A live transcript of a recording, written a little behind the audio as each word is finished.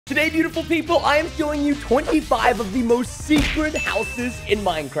Today, beautiful people, I am showing you 25 of the most secret houses in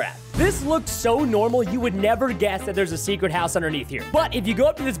Minecraft. This looks so normal, you would never guess that there's a secret house underneath here. But if you go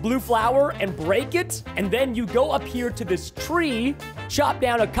up to this blue flower and break it, and then you go up here to this tree, chop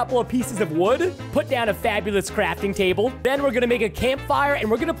down a couple of pieces of wood, put down a fabulous crafting table, then we're gonna make a campfire,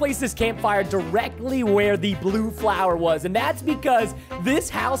 and we're gonna place this campfire directly where the blue flower was. And that's because this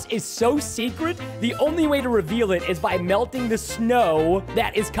house is so secret, the only way to reveal it is by melting the snow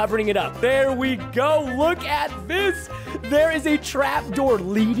that is covering it up. There we go, look at this. There is a trapdoor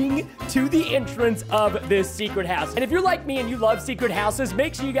leading to the entrance of this secret house. And if you're like me and you love secret houses,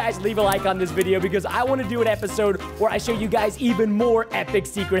 make sure you guys leave a like on this video because I want to do an episode where I show you guys even more epic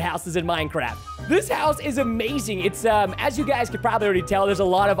secret houses in Minecraft. This house is amazing. It's, as you guys could probably already tell, there's a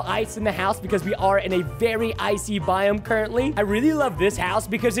lot of ice in the house because we are in a very icy biome currently. I really love this house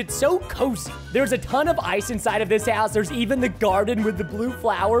because it's so cozy. There's a ton of ice inside of this house. There's even the garden with the blue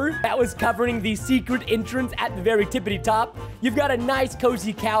flower that was covering the secret entrance at the very tippity top. You've got a nice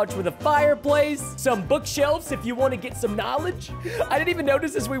cozy couch with a fireplace, some bookshelves if you want to get some knowledge. I didn't even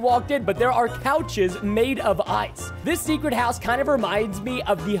notice as we walked in, but there are couches made of ice. This secret house kind of reminds me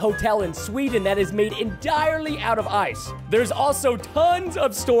of the hotel in Sweden that is made entirely out of ice. There's also tons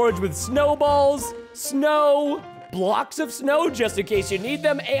of storage with snowballs, snow, blocks of snow just in case you need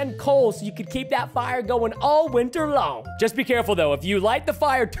them, and coal so you can keep that fire going all winter long. Just be careful though, if you light the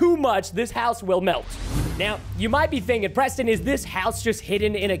fire too much, this house will melt. Now, you might be thinking, Preston, is this house just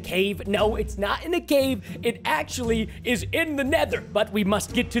hidden in a cave? No, it's not in a cave. It actually is in the nether, but we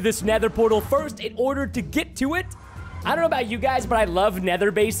must get to this nether portal first in order to get to it. I don't know about you guys, but I love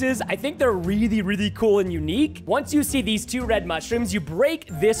nether bases. I think they're really, really cool and unique. Once you see these 2 red mushrooms, you break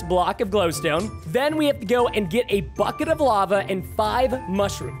this block of glowstone. Then we have to go and get a bucket of lava and 5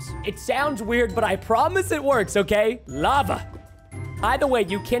 mushrooms. It sounds weird, but I promise it works, okay? Lava. By the way,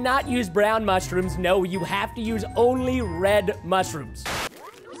 you cannot use brown mushrooms. No, you have to use only red mushrooms.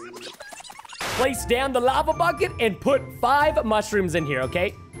 Place down the lava bucket and put 5 mushrooms in here,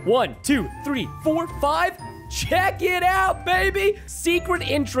 okay? 1, 2, 3, 4, 5. Check it out, baby! Secret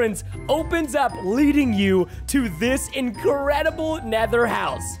entrance opens up, leading you to this incredible nether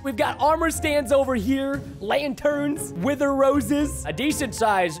house. We've got armor stands over here, lanterns, wither roses, a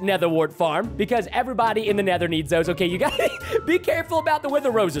decent-sized nether wart farm, because everybody in the nether needs those. Okay, you gotta be careful about the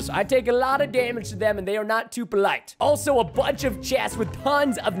wither roses. I take a lot of damage to them, and they are not too polite. Also, a bunch of chests with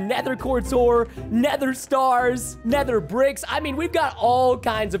tons of nether quartz ore, nether stars, nether bricks. I mean, we've got all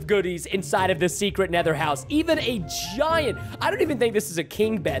kinds of goodies inside of this secret nether house. Even a giant, I don't even think this is a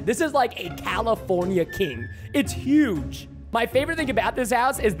king bed. This is like a California king. It's huge. My favorite thing about this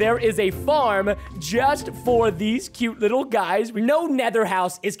house is there is a farm just for these cute little guys. No nether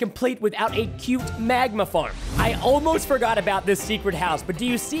house is complete without a cute magma farm. I almost forgot about this secret house, but do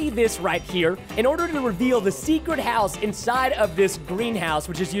you see this right here? In order to reveal the secret house inside of this greenhouse,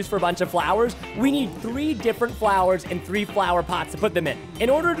 which is used for a bunch of flowers, we need 3 different flowers and 3 flower pots to put them in. In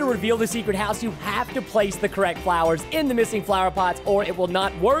order to reveal the secret house, you have to place the correct flowers in the missing flower pots or it will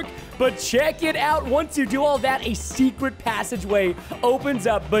not work. But check it out. Once you do all that, a secret passageway opens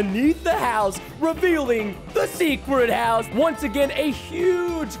up beneath the house, revealing the secret house. Once again, a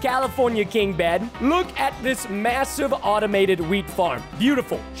huge California king bed. Look at this massive automated wheat farm.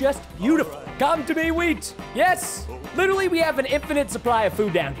 Beautiful, just beautiful. Come to me, wheat. Yes, literally we have an infinite supply of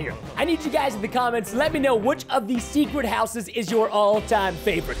food down here. I need you guys in the comments, let me know which of these secret houses is your all-time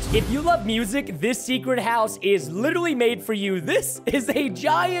favorite. If you love music, this secret house is literally made for you. This is a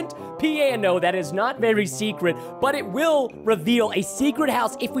giant piano that is not very secret, but it will reveal a secret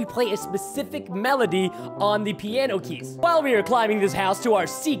house if we play a specific melody on the piano keys. While we are climbing this house to our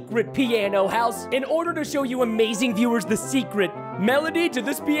secret piano house, in order to show you amazing viewers the secret melody to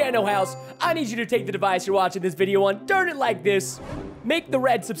this piano house, I need you to take the device you're watching this video on, turn it like this, make the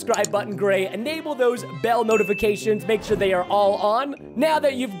red subscribe button gray, enable those bell notifications, make sure they are all on. Now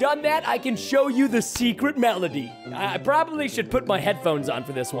that you've done that, I can show you the secret melody. I probably should put my headphones on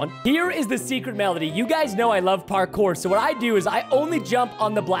for this one. Here is the secret melody. You guys know I love parkour, so what I do is I only jump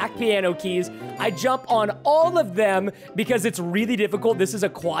on the black piano keys. I jump on all of them because it's really difficult. This is a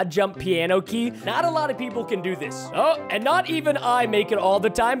quad jump piano key. Not a lot of people can do this. Oh, and not even I make it all the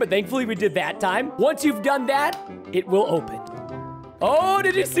time, but thankfully we did that time. Once you've done that, it will open. Oh,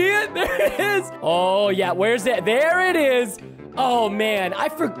 did you see it? There it is. Oh, yeah, where's it? There it is. Oh, man, I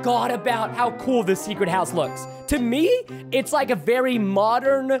forgot about how cool this secret house looks. To me, it's like a very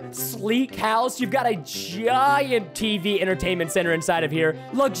modern, sleek house. You've got a giant TV entertainment center inside of here,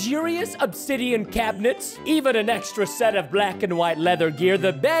 luxurious obsidian cabinets, even an extra set of black and white leather gear.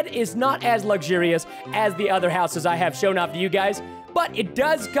 The bed is not as luxurious as the other houses I have shown off to you guys, but it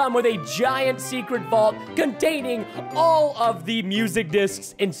does come with a giant secret vault containing all of the music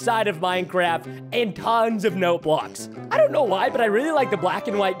discs inside of Minecraft and tons of note blocks. I don't know why, but I really like the black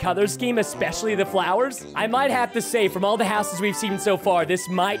and white color scheme, especially the flowers. I might have to say, from all the houses we've seen so far, this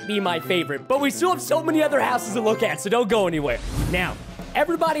might be my favorite, but we still have so many other houses to look at, so don't go anywhere. Now,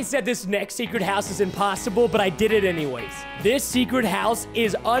 everybody said this next secret house is impossible, but I did it anyways. This secret house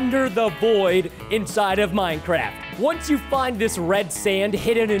is under the void inside of Minecraft. Once you find this red sand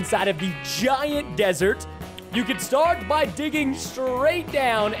hidden inside of the giant desert, you can start by digging straight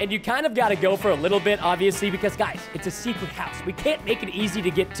down, and you kind of got to go for a little bit, obviously, because, guys, it's a secret house. We can't make it easy to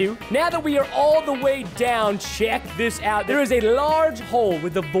get to. Now that we are all the way down, check this out. There is a large hole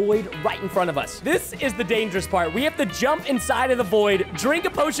with the void right in front of us. This is the dangerous part. We have to jump inside of the void, drink a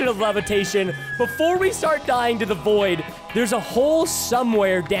potion of levitation. Before we start dying to the void, there's a hole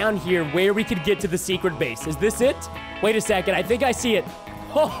somewhere down here where we could get to the secret base. Is this it? Wait a second. I think I see it.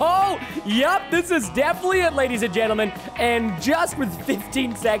 Oh, yep, this is definitely it, ladies and gentlemen. And just with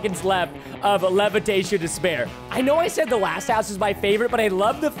 15 seconds left of levitation to spare. I know I said the last house is my favorite, but I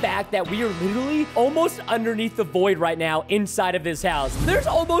love the fact that we are literally almost underneath the void right now inside of this house. There's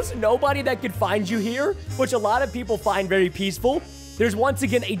almost nobody that could find you here, which a lot of people find very peaceful. There's once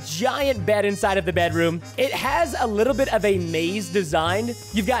again a giant bed inside of the bedroom. It has a little bit of a maze design.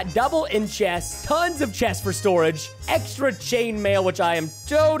 You've got double in chests, tons of chests for storage, extra chain mail, which I am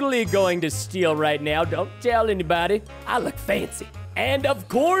totally going to steal right now. Don't tell anybody. I look fancy. And of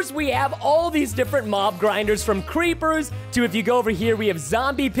course, we have all these different mob grinders, from creepers to, if you go over here, we have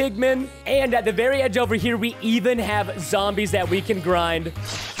zombie pigmen. And at the very edge over here, we even have zombies that we can grind.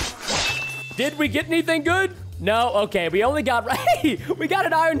 Did we get anything good? No? Okay, we only got, hey, we got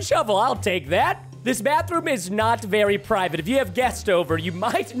an iron shovel. I'll take that. This bathroom is not very private. If you have guests over, you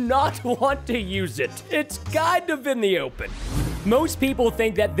might not want to use it. It's kind of in the open. Most people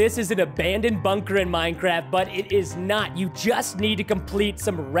think that this is an abandoned bunker in Minecraft, but it is not. You just need to complete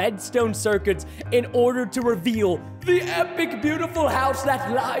some redstone circuits in order to reveal the epic, beautiful house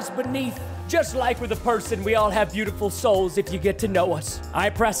that lies beneath. Just like with a person, we all have beautiful souls if you get to know us. All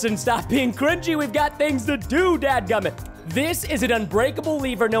right, Preston, stop being cringy. We've got things to do, dadgummit. This is an unbreakable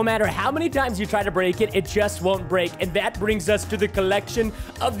lever. No matter how many times you try to break it, it just won't break. And that brings us to the collection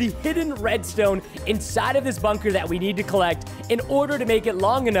of the hidden redstone inside of this bunker that we need to collect in order to make it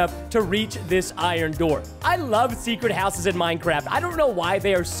long enough to reach this iron door. I love secret houses in Minecraft. I don't know why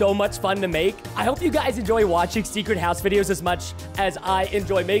they are so much fun to make. I hope you guys enjoy watching secret house videos as much as I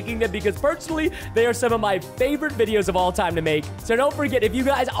enjoy making them, because personally, they are some of my favorite videos of all time to make. So don't forget, if you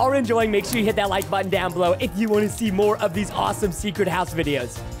guys are enjoying, make sure you hit that like button down below if you want to see more of these awesome secret house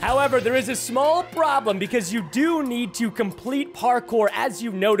videos. However, there is a small problem, because you do need to complete parkour. As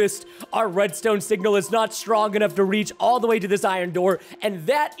you noticed, our redstone signal is not strong enough to reach all the way to this iron door, and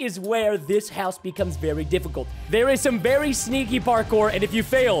that is where this house becomes very difficult. There is some very sneaky parkour, and if you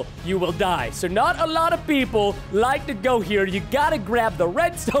fail, you will die. So not a lot of people like to go here. You gotta grab the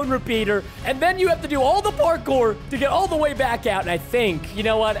redstone repeater, and then you have to do all the parkour to get all the way back out. And I think, you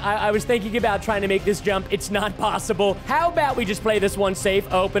know what, I was thinking about trying to make this jump. It's not possible. How about we just play this one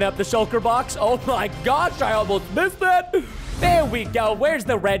safe? Open up the shulker box. Oh my gosh, I almost missed that. There we go. Where's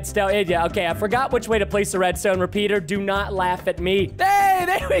the redstone? Yeah, okay, I forgot which way to place the redstone repeater. Do not laugh at me. Hey,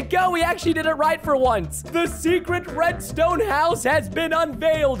 there we go. We actually did it right for once. The secret redstone house has been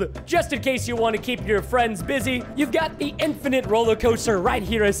unveiled. Just in case you want to keep your friends busy, you've got the infinite roller coaster right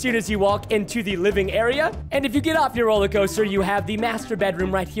here as soon as you walk into the living area. And if you get off your roller coaster, you have the master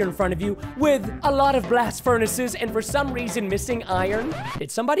bedroom right here in front of you with a lot of blast furnaces and for some reason missing iron. Did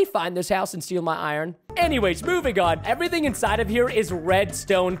somebody find this house and steal my iron? Anyways, moving on. Everything inside of here is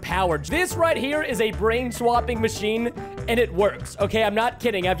redstone powered. This right here is a brain swapping machine, and it works. Okay, I'm not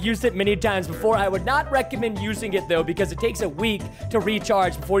kidding. I've used it many times before. I would not recommend using it though, because it takes a week to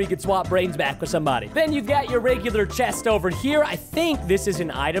recharge before you can swap brains back with somebody. Then you've got your regular chest over here. I think this is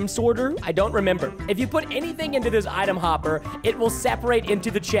an item sorter. I don't remember. If you put anything into this item hopper, it will separate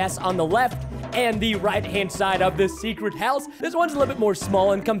into the chests on the left and the right-hand side of this secret house. This one's a little bit more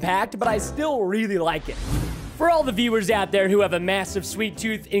small and compact, but I still really like it. For all the viewers out there who have a massive sweet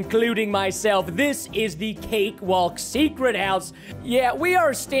tooth, including myself, this is the Cakewalk Secret House. Yeah, we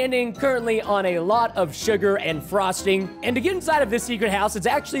are standing currently on a lot of sugar and frosting, and to get inside of this secret house, it's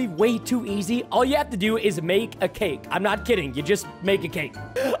actually way too easy. All you have to do is make a cake. I'm not kidding, you just make a cake.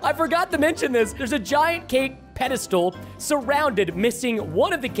 I forgot to mention this. There's a giant cake pedestal surrounded, missing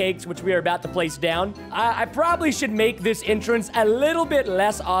one of the cakes, which we are about to place down. I probably should make this entrance a little bit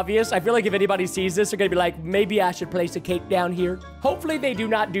less obvious. I feel like if anybody sees this, they're gonna be like, maybe I should place a cake down here. Hopefully they do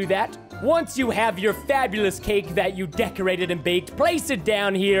not do that. Once you have your fabulous cake that you decorated and baked, place it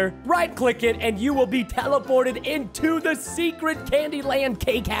down here, right-click it, and you will be teleported into the secret Candyland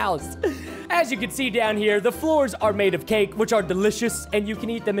cake house. As you can see down here, the floors are made of cake, which are delicious, and you can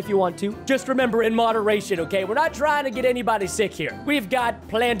eat them if you want to. Just remember, in moderation, okay? We're not trying to get anybody sick here. We've got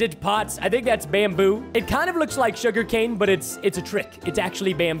planted pots. I think that's bamboo. It kind of looks like sugarcane, but it's a trick. It's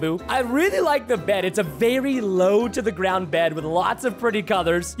actually bamboo. I really like the bed. It's a very low to the ground bed with lots of pretty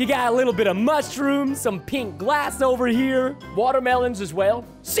colors. You got a little bit of mushrooms, some pink glass over here, watermelons as well.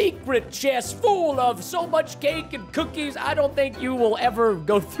 Secret chest full of so much cake and cookies. I don't think you will ever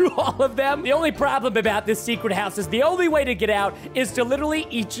go through all of them. The only problem about this secret house is the only way to get out is to literally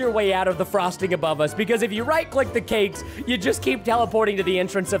eat your way out of the frosting above us, because if you right-click the cakes, you just keep teleporting to the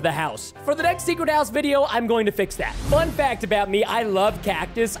entrance of the house. For the next secret house video, I'm going to fix that. Fun fact about me, I love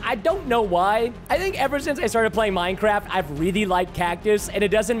cactus. I don't know why. I think ever since I started playing Minecraft, I've really liked cactus, and it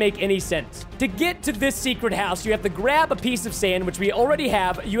doesn't make any sense. To get to this secret house, you have to grab a piece of sand, which we already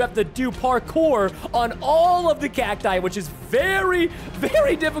have. You have to do parkour on all of the cacti, which is very,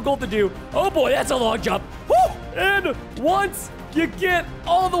 very difficult to do. Oh boy, that's a long jump. Woo! And once you get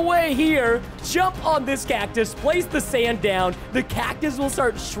all the way here, jump on this cactus, place the sand down. The cactus will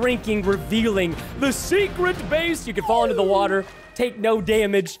start shrinking, revealing the secret base. You can fall into the water, take no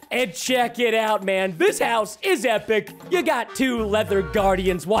damage, and check it out, man. This house is epic. You got 2 leather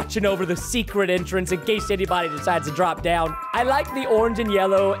guardians watching over the secret entrance in case anybody decides to drop down. I like the orange and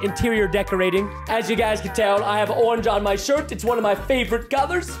yellow interior decorating. As you guys can tell, I have orange on my shirt. It's one of my favorite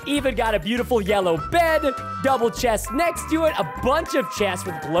colors. Even got a beautiful yellow bed, double chest next to it, a bunch of chests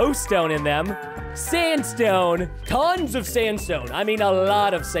with glowstone in them. Sandstone, tons of sandstone. I mean, a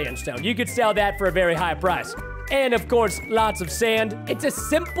lot of sandstone. You could sell that for a very high price. And of course, lots of sand. It's a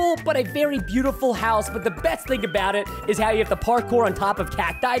simple but a very beautiful house, but the best thing about it is how you have to parkour on top of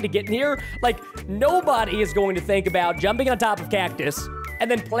cacti to get in here. Like, nobody is going to think about jumping on top of cactus and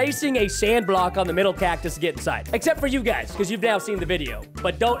then placing a sand block on the middle cactus to get inside. Except for you guys, because you've now seen the video.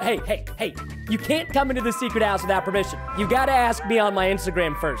 But don't, hey, you can't come into the secret house without permission. You gotta ask me on my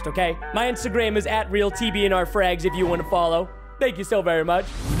Instagram first, okay? My Instagram is @RealTBNRFrags if you want to follow. Thank you so very much.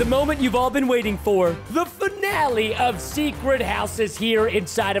 The moment you've all been waiting for, the finale of secret houses here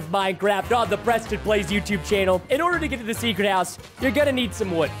inside of Minecraft on the PrestonPlayz YouTube channel. In order to get to the secret house, you're gonna need some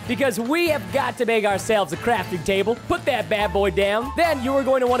wood, because we have got to make ourselves a crafting table. Put that bad boy down. Then you are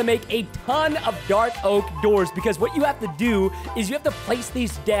going to want to make a ton of dark oak doors, because what you have to do is you have to place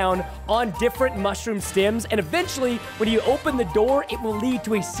these down on different mushroom stems, and eventually, when you open the door, it will lead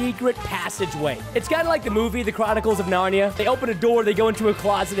to a secret passageway. It's kind of like the movie, The Chronicles of Narnia. They open a door, they go into a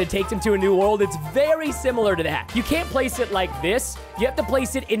closet, and it takes them to a new world. It's very similar to that. You can't place it like this. You have to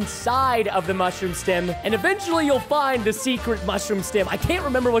place it inside of the mushroom stem, and eventually you'll find the secret mushroom stem. I can't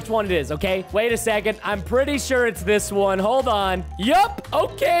remember which one it is, okay? Wait a second. I'm pretty sure it's this one. Hold on. Yup.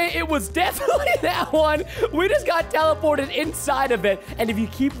 Okay, it was definitely that one. We just got teleported inside of it, and if you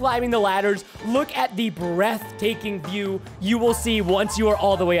keep climbing the ladders, look at the breathtaking view you will see once you are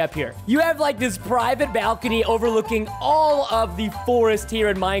all the way up here. You have like this private balcony overlooking all of the forest here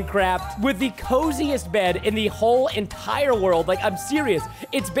in Minecraft with the coziest bed in the whole entire world. Like, I'm serious.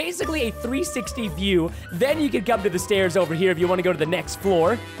 It's basically a 360 view. Then you can come to the stairs over here if you want to go to the next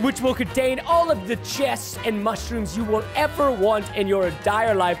floor, which will contain all of the chests and mushrooms you will ever want in your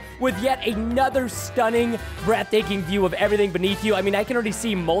entire life, with yet another stunning, breathtaking view of everything beneath you. I mean, I can already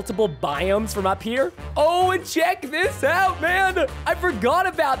see multiple biomes from up here. Oh, and check this out, man. I forgot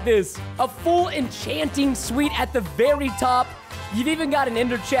about this. A full enchanting suite at the very top. You've even got an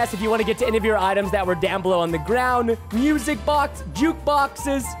ender chest if you want to get to any of your items that were down below on the ground. Music box,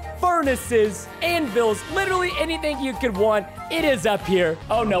 jukeboxes, furnaces, anvils, literally anything you could want. It is up here.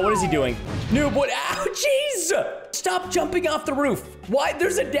 Oh no, what is he doing? Noob, what? Ow, jeez! Stop jumping off the roof. Why?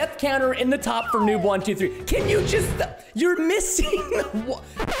 There's a death counter in the top for Noob 123. Can you just, you're missing.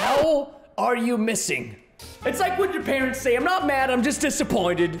 How are you missing? It's like when your parents say, I'm not mad, I'm just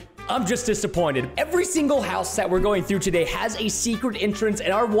disappointed. I'm just disappointed. Every single house that we're going through today has a secret entrance,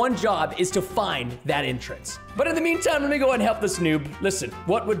 and our one job is to find that entrance. But in the meantime, let me go ahead and help this noob. Listen,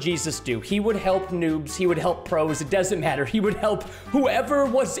 what would Jesus do? He would help noobs. He would help pros. It doesn't matter. He would help whoever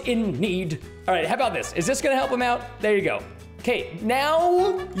was in need. All right, how about this? Is this gonna help him out? There you go. Okay,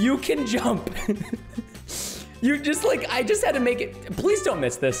 now you can jump. You just like, I just had to make it. Please don't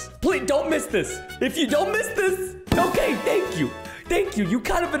miss this. Please don't miss this. If you don't miss this, okay, thank you. Thank you. You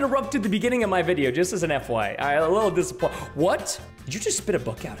kind of interrupted the beginning of my video, just as an FYI. I'm a little disappointed. What? Did you just spit a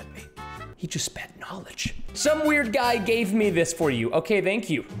book out at me? He just spat knowledge. Some weird guy gave me this for you. Okay, thank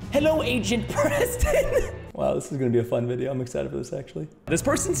you. Hello, Agent Preston. Wow, this is gonna be a fun video. I'm excited for this, actually. This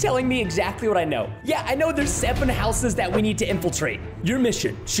person's telling me exactly what I know. Yeah, I know there's 7 houses that we need to infiltrate. Your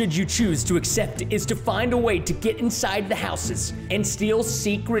mission, should you choose to accept, is to find a way to get inside the houses and steal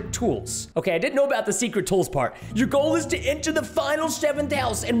secret tools. Okay, I didn't know about the secret tools part. Your goal is to enter the final 7th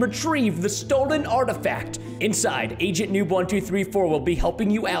house and retrieve the stolen artifact. Inside, Agent Noob 1234 will be helping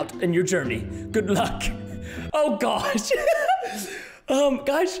you out in your journey. Good luck. Oh gosh.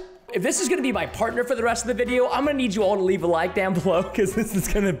 Guys, if this is gonna be my partner for the rest of the video, I'm gonna need you all to leave a like down below because this is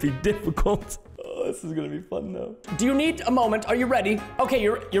gonna be difficult. Oh, this is gonna be fun though. Do you need a moment? Are you ready? Okay,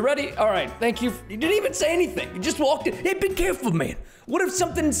 you're ready? All right, thank you. You didn't even say anything. You just walked in. Hey, be careful, man. What if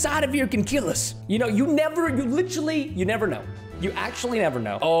something inside of here can kill us? You know, you never know. You actually never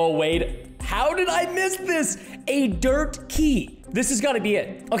know. Oh, wait. How did I miss this? A dirt key. This has gotta be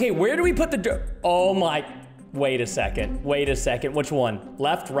it. Okay, where do we put the dirt? Oh my. Wait a second. Which one?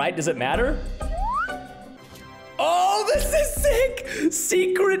 Left, right, does it matter? Oh, this is sick!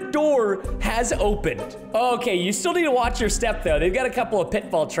 Secret door has opened. Okay, you still need to watch your step though. They've got a couple of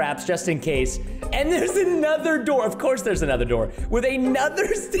pitfall traps just in case. And there's another door. Of course there's another door with another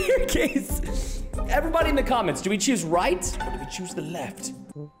staircase. Everybody in the comments, do we choose right or do we choose the left?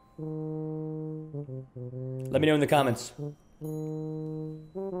 Let me know in the comments.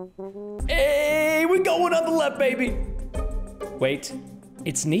 Hey, we're going on the left, baby. Wait,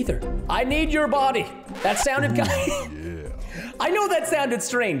 it's neither. I need your body. That sounded kind of... I know that sounded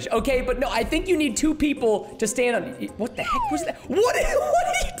strange, okay, but no, I think you need 2 people to stand on... What the heck was that? What are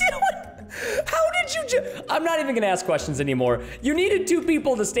you doing? How did you I'm not even gonna ask questions anymore. You needed 2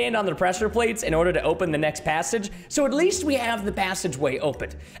 people to stand on the pressure plates in order to open the next passage, so at least we have the passageway open.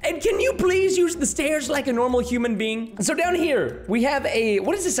 And can you please use the stairs like a normal human being? So down here, we have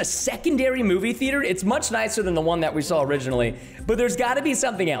what is this, a secondary movie theater? It's much nicer than the one that we saw originally, but there's gotta be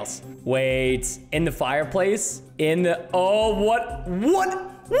something else. Wait, in the fireplace? Oh, what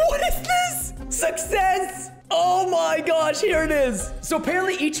is this? Success! Oh my gosh, here it is. So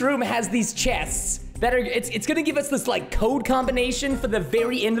apparently each room has these chests that are, it's gonna give us this like code combination for the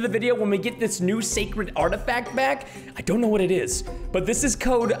very end of the video when we get this new sacred artifact back. I don't know what it is, but this is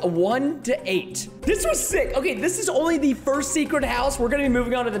code 1 to 8. This was sick. Okay, this is only the first secret house. We're gonna be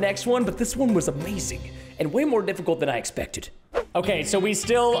moving on to the next one, but this one was amazing and way more difficult than I expected. Okay, so we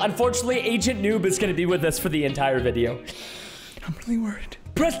still, unfortunately, Agent Noob is gonna be with us for the entire video. I'm really worried.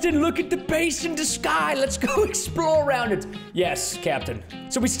 Preston, look at the base in the sky. Let's go explore around it. Yes, Captain.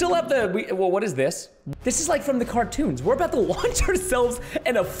 So we still have well, what is this? This is like from the cartoons. We're about to launch ourselves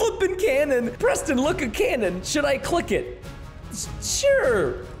in a flipping cannon. Preston, look, a cannon. Should I click it?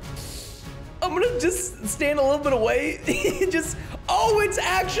 Sure. I'm gonna just stand a little bit away. Oh, it's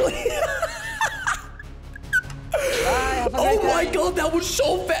actually. Oh my God, that was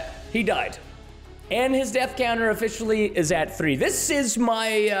so fast. He died. And his death counter officially is at 3. This is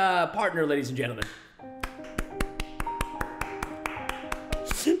my partner, ladies and gentlemen.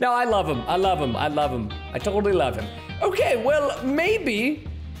 No, I love him. I love him. I totally love him. Okay, well, maybe.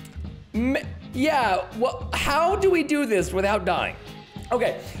 Yeah, well, how do we do this without dying?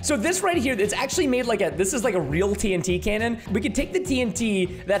 Okay, so this right here, it's actually made like this is like a real TNT cannon. We could take the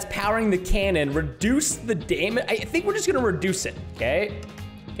TNT that's powering the cannon, reduce the damage. I think we're just gonna reduce it, okay?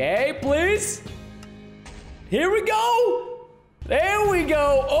 Okay, please. Here we go. There we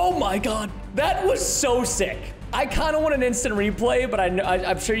go. Oh my God, that was so sick. I kind of want an instant replay, but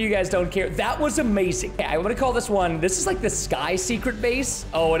I'm sure you guys don't care. That was amazing. Okay, I want to call this one, this is like the sky secret base.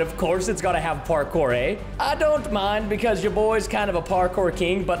 Oh, and of course it's got to have parkour, eh? I don't mind because your boy's kind of a parkour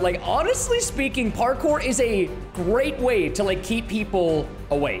king, but like honestly speaking, parkour is a great way to like keep people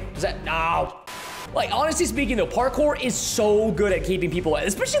away. Is that, no. Like honestly speaking though, parkour is so good at keeping people away,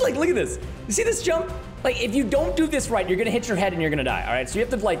 especially like, look at this. You see this jump? Like if you don't do this right, you're gonna hit your head and you're gonna die, all right? So you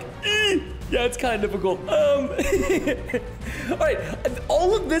have to like, yeah, it's kind of difficult. All right,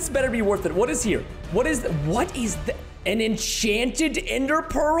 all of this better be worth it. What is here? What is the, an enchanted ender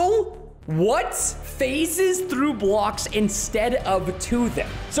pearl? What? Phases through blocks instead of to them.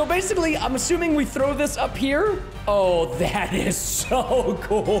 So basically, I'm assuming we throw this up here. Oh, that is so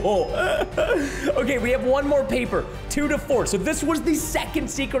cool. Okay, we have 1 more paper, 2 to 4. So this was the second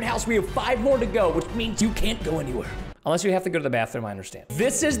secret house. We have 5 more to go, which means you can't go anywhere. Unless you have to go to the bathroom, I understand.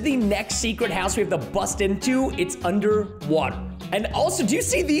 This is the next secret house we have to bust into. It's underwater. And also, do you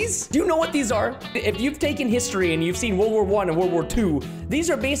see these? Do you know what these are? If you've taken history and you've seen World War I and World War II, these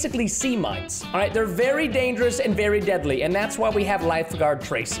are basically sea mines. All right, they're very dangerous and very deadly, and that's why we have lifeguard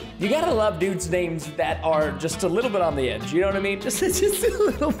Tracy. You gotta love dudes' names that are just a little bit on the edge, you know what I mean? Just a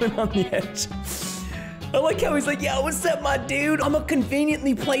little bit on the edge. I like how he's like, yo, what's up, my dude? I'm a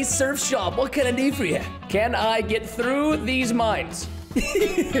conveniently placed surf shop. What can I do for you? Can I get through these mines?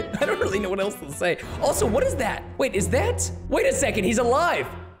 I don't really know what else to say. Also, what is that? Wait, is that? Wait a second, he's alive.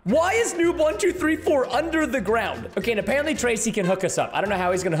 Why is Noob1234 under the ground? Okay, and apparently Tracy can hook us up. I don't know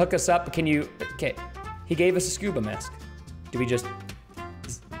how he's gonna hook us up, but can you, okay. He gave us a scuba mask. Do we just?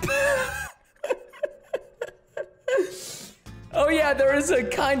 Oh yeah, there is a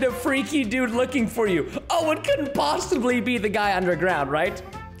kind of freaky dude looking for you. Oh, it couldn't possibly be the guy underground, right?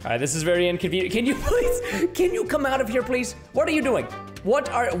 All right, this is very inconvenient. Can you please, can you come out of here, please? What are you doing? What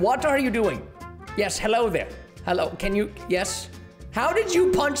are you doing? Yes, hello there. Hello, can you, yes? How did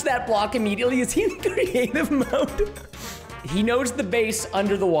you punch that block immediately? Is he in creative mode? He knows the base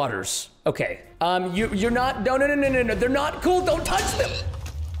under the waters. Okay, you're not, no, they're not cool, don't touch them.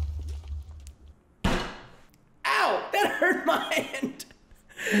 Ow, that hurt my hand.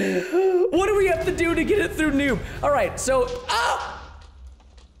 What do we have to do to get it through Noob? All right, so,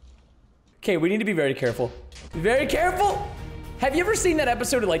 okay, we need to be very careful. Very careful. Have you ever seen that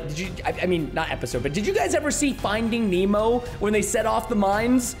episode of like, I mean, not episode, but did you guys ever see Finding Nemo when they set off the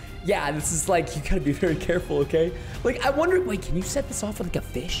mines? Yeah, this is like, you gotta be very careful, okay? Like, I wonder, wait, can you set this off with like a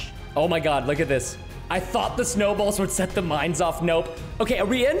fish? Oh my God, look at this. I thought the snowballs would set the mines off, nope. Okay, are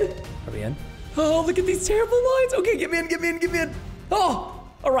we in? Are we in? Oh, look at these terrible mines. Okay, get me in, get me in, get me in. Oh,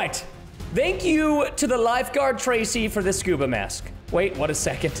 all right. Thank you to the lifeguard Tracy for this scuba mask. Wait, what a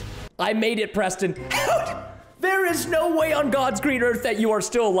second. I made it, Preston. There is no way on God's green earth that you are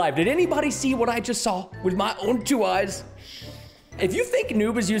still alive. Did anybody see what I just saw with my own 2 eyes? If you think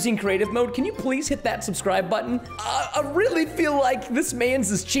Noob is using creative mode, can you please hit that subscribe button? I really feel like this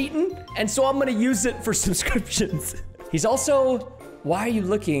man's is cheating, and so I'm gonna use it for subscriptions. He's also, why are you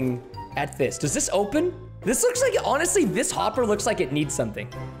looking at this? Does this open? This looks like, honestly, this hopper looks like it needs something.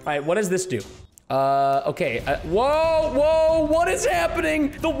 All right, what does this do? Okay, whoa, what is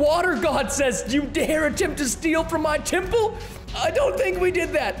happening? The water god says, you dare attempt to steal from my temple? I don't think we did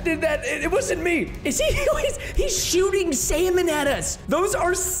that. It wasn't me. Is he, he's shooting salmon at us. Those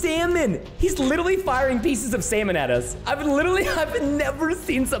are salmon. He's literally firing pieces of salmon at us. I've never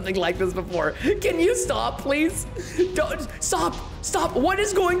seen something like this before. Can you stop, please? Don't, stop. What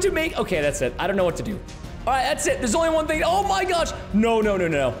is going to make, okay, that's it. I don't know what to do. All right, that's it. There's only one thing. Oh my gosh. No.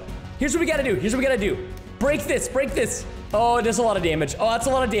 Here's what we gotta do. Break this. Oh, it does a lot of damage. Oh, that's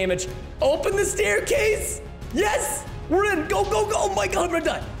a lot of damage. Open the staircase. Yes, we're in. Go. Oh my God, I'm gonna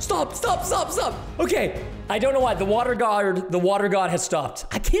die. Stop. Okay, I don't know why. The water god has stopped.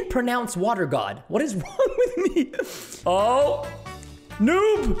 I can't pronounce water god. What is wrong with me? Oh,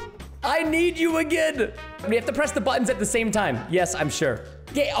 Noob, I need you again. We have to press the buttons at the same time. Yes, I'm sure.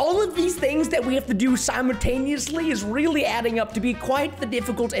 Okay, all of these things that we have to do simultaneously is really adding up to be quite the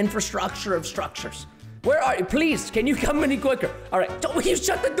difficult infrastructure of structures. Where are you? Please, can you come any quicker? All right, don't you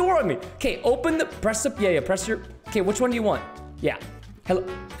shut the door on me. Okay, press your, okay, which one do you want? Yeah, hello,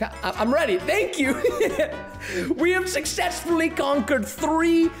 I'm ready, thank you. We have successfully conquered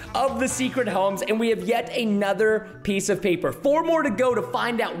 3 of the secret homes, and we have yet another piece of paper. 4 more to go to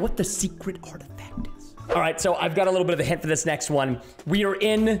find out what the secret artifact is. All right, so I've got a little bit of a hint for this next one. We are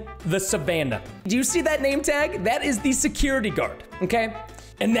in the savannah. Do you see that name tag? That is the security guard, okay?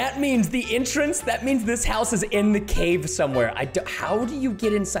 And that means the entrance, that means this house is in the cave somewhere. How do you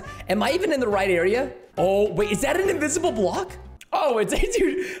get inside? Am I even in the right area? Oh, wait, is that an invisible block? Oh, it's,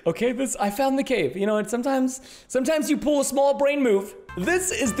 dude, okay, I found the cave. You know, and sometimes you pull a small brain move.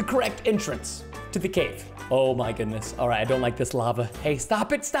 This is the correct entrance to the cave. Oh my goodness. All right, I don't like this lava. Hey,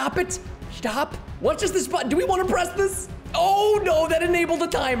 stop it. Stop. What is this button? Do we want to press this? Oh no, that enabled a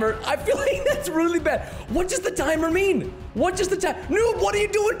timer. I feel like that's really bad. What does the timer mean? Noob, what are you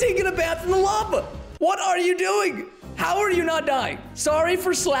doing taking a bath in the lava? What are you doing? How are you not dying? Sorry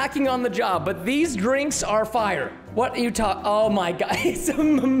for slacking on the job, but these drinks are fire. What are you talking? Oh my God, it's a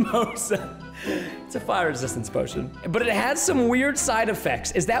mimosa. It's a fire resistance potion, but it has some weird side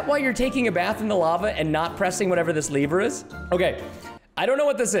effects. Is that why you're taking a bath in the lava and not pressing whatever this lever is? Okay, I don't know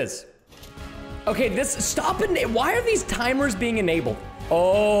what this is. Okay, stop it. Why are these timers being enabled?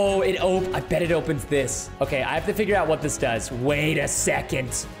 Oh, I bet it opens this. Okay, I have to figure out what this does. Wait a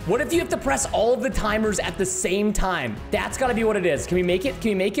second. What if you have to press all of the timers at the same time? That's gotta be what it is. Can we make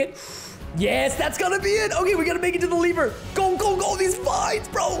it? Yes, that's gotta be it. Okay, we gotta make it to the lever. Go, these vines,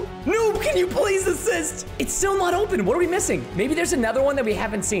 bro. Noob, can you please assist? It's still not open. What are we missing? Maybe there's another one that we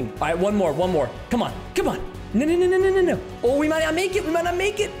haven't seen. All right, one more. Come on. No. Oh, we might not make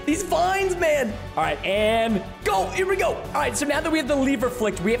it. These vines, man. All right, and go. Here we go. All right, so now that we have the lever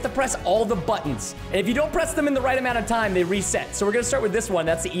flicked, we have to press all the buttons. And if you don't press them in the right amount of time, they reset. So we're gonna start with this one.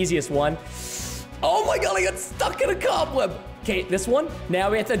 That's the easiest one. Oh my God, I got stuck in a cobweb. Okay, this one. Now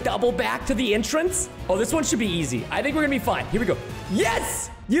we have to double back to the entrance. Oh, this one should be easy. I think we're gonna be fine. Here we go. Yes!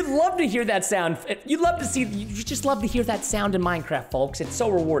 You'd love to hear that sound. You'd love to see, you just love to hear that sound in Minecraft, folks. It's so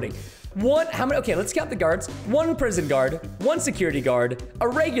rewarding. How many, okay, let's count the guards. 1 prison guard, 1 security guard, a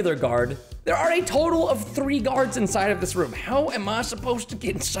regular guard. There are a total of 3 guards inside of this room. How am I supposed to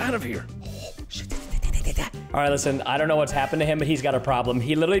get inside of here? Oh, shit. All right, listen, I don't know what's happened to him, but he's got a problem.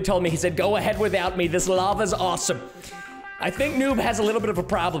 He literally told me, he said, go ahead without me. This lava's awesome. I think Noob has a little bit of a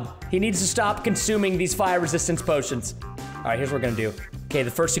problem. He needs to stop consuming these fire resistance potions. All right, here's what we're gonna do. Okay,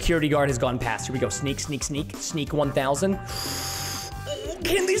 the first security guard has gone past. Here we go, sneak, sneak, sneak. Sneak 1,000. Oh,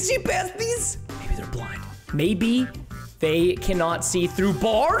 can they see past these? Maybe they're blind. Maybe they cannot see through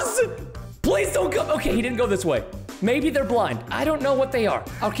bars? Please don't go, okay, he didn't go this way. Maybe they're blind. I don't know what they are,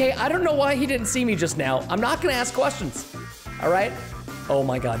 okay? I don't know why he didn't see me just now. I'm not gonna ask questions, all right? Oh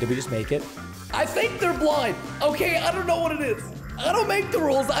my God, did we just make it? I think they're blind. Okay, I don't know what it is. I don't make the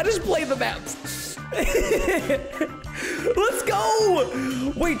rules, I just play the maps. Let's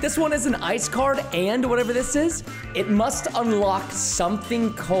go. Wait, this one is an ice card and whatever this is, it must unlock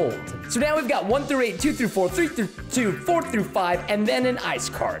something cold. So now we've got 1 through 8, 2 through 4, 3 through 2, 4 through 5, and then an ice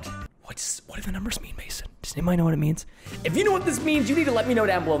card. What do the numbers mean, Mason? Does anybody know what it means? If you know what this means, you need to let me know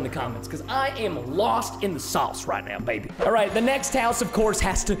down below in the comments, because I am lost in the sauce right now, baby. All right, the next house, of course,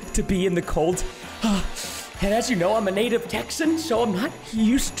 has to be in the cold. And as you know, I'm a native Texan, so I'm not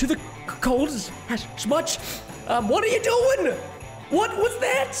used to the cold as much. What are you doing? What was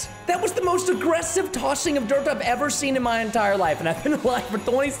that? That was the most aggressive tossing of dirt I've ever seen in my entire life, and I've been alive for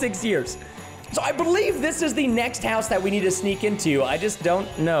 26 years. So I believe this is the next house that we need to sneak into. I just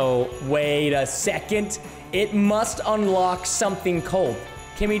don't know. Wait a second. It must unlock something cold.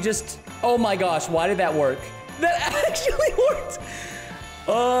 Can we just, oh my gosh, why did that work? That actually worked.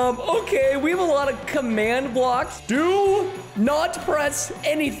 Okay, we have a lot of command blocks. Do not press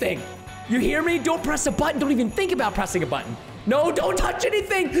anything. You hear me? Don't press a button. Don't even think about pressing a button. No, don't touch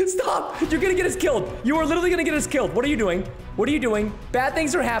anything. Stop. You're gonna get us killed. You are literally gonna get us killed. What are you doing? What are you doing? Bad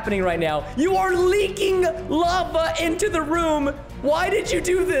things are happening right now. You are leaking lava into the room. Why did you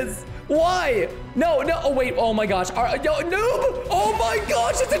do this? Why? No, no, oh wait, oh my gosh. Noob! Oh my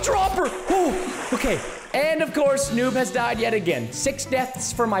gosh, it's a dropper. Oh, okay. And of course, Noob has died yet again. 6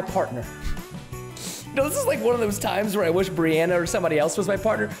 deaths for my partner. No, this is like one of those times where I wish Brianna or somebody else was my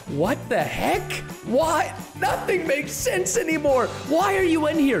partner. What the heck? Why? Nothing makes sense anymore. Why are you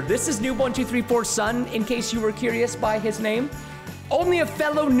in here? This is Noob1234's son, in case you were curious by his name. Only a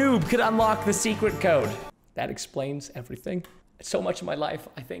fellow noob could unlock the secret code. That explains everything. So much of my life,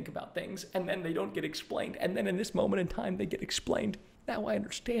 I think about things, and then they don't get explained. And then in this moment in time, they get explained. Now I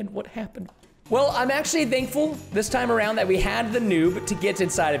understand what happened. Well, I'm actually thankful this time around that we had the noob to get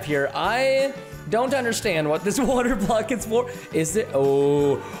inside of here. I don't understand what this water block is for. Is it?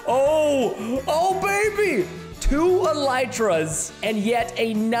 Oh, baby! 2 elytras and yet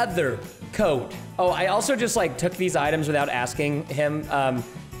another code. Oh, I also just like took these items without asking him.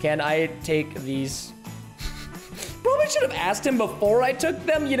 Can I take these? Probably should have asked him before I took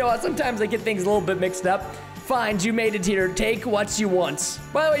them. You know, sometimes I get things a little bit mixed up. Fine, you made it here. Take what you want.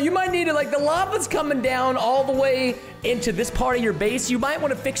 By the way, you might need it, like the lava's coming down all the way into this part of your base. You might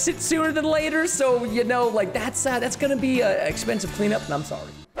want to fix it sooner than later. So, you know, like that's gonna be an expensive cleanup, and I'm sorry.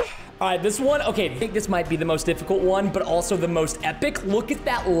 All right, this one, okay, I think this might be the most difficult one, but also the most epic. Look at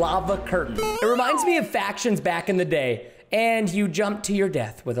that lava curtain. It reminds me of factions back in the day. And you jump to your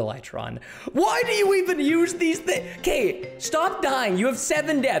death with Elytron. Why do you even use these things? Okay, stop dying. You have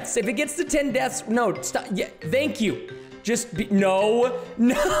 7 deaths. If it gets to 10 deaths, no, stop. Yeah, thank you. Just be, no,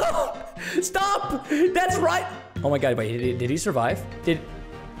 stop. That's right. Oh my God, wait, did he survive? Did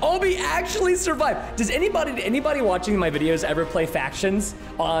Obi actually survive? Does anybody watching my videos ever play factions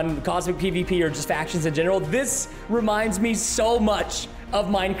on Cosmic PvP or just factions in general? This reminds me so much of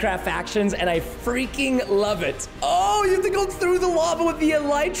Minecraft factions, and I freaking love it. Oh, you have to go through the lava with the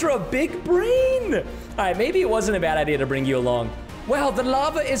Elytra. Big brain. All right, maybe it wasn't a bad idea to bring you along. Well, the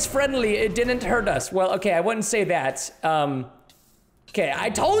lava is friendly. It didn't hurt us. Well, okay, I wouldn't say that. Okay, I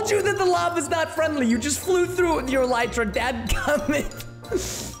told you that the lava's not friendly. You just flew through it with your Elytra. Dadgummit.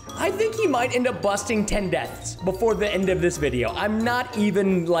 I think he might end up busting 10 deaths before the end of this video. I'm not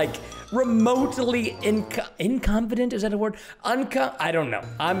even like remotely inconfident, is that a word? I don't know.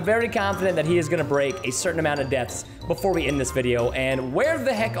 I'm very confident that he is gonna break a certain amount of deaths before we end this video. And where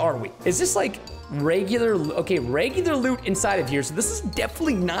the heck are we? Is this like, Okay, regular loot inside of here. So this is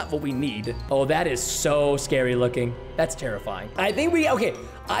definitely not what we need. Oh, that is so scary looking. That's terrifying. I think okay,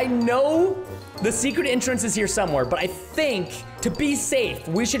 I know the secret entrance is here somewhere, but I think to be safe,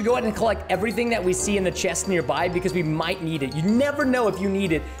 we should go ahead and collect everything that we see in the chest nearby because we might need it. You never know if you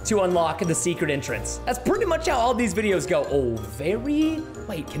need it to unlock the secret entrance. That's pretty much how all these videos go. Oh,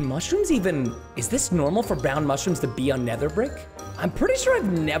 wait, can mushrooms even, is this normal for brown mushrooms to be on nether brick? I'm pretty sure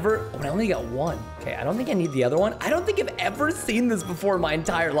I've never, I only got one. Okay, I don't think I need the other one. I don't think I've ever seen this before in my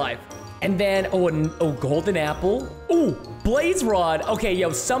entire life. And then, golden apple. Oh, blaze rod. Okay,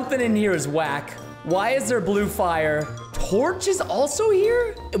 yo, something in here is whack. Why is there blue fire? Torch is also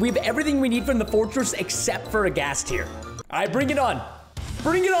here? We have everything we need from the fortress except for a gas tier. All right, bring it on.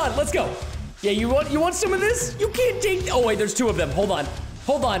 Bring it on, let's go. Yeah, you want some of this? You can't take, oh wait, there's two of them. Hold on,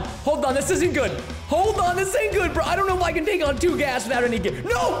 this isn't good. Hold on, this ain't good, bro. I don't know if I can take on 2 gas without any gear.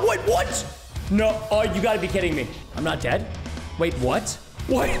 No, wait, what? No, oh, you gotta be kidding me. I'm not dead? Wait, what?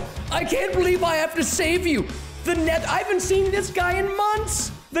 What? I can't believe I have to save you. I haven't seen this guy in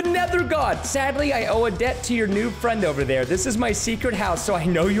months. The Nether God. Sadly, I owe a debt to your noob friend over there. This is my secret house, so I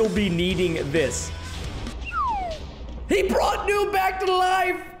know you'll be needing this. He brought Noob back to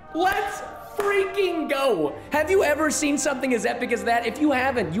life. Let's freaking go. Have you ever seen something as epic as that? If you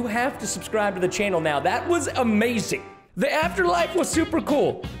haven't, you have to subscribe to the channel now. That was amazing. The afterlife was super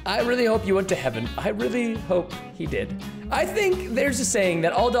cool. I really hope you went to heaven. I really hope he did. I think there's a saying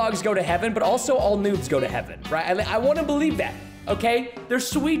that all dogs go to heaven, but also all noobs go to heaven, right? I want to believe that, okay? They're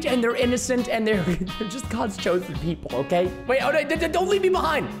sweet and they're innocent and they're just God's chosen people, okay? Wait, don't leave me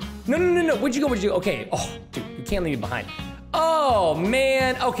behind. No. Where'd you go? Okay. Oh, dude, you can't leave me behind. Oh,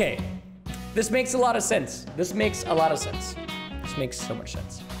 man. Okay. This makes a lot of sense. This makes so much sense.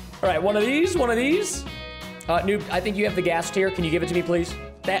 All right, one of these. Noob, I think you have the gas tier. Can you give it to me, please?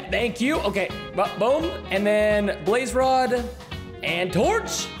 Thank you. Okay, boom. And then blaze rod and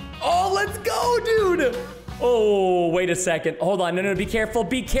torch. Oh, let's go, dude. Oh, wait a second. Hold on. No, be careful.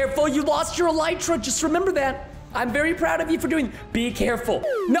 Be careful. You lost your elytra. Just remember that. I'm very proud of you for doing. Be careful.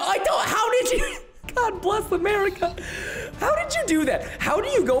 No, I don't. How did you? God bless America. How did you do that? How do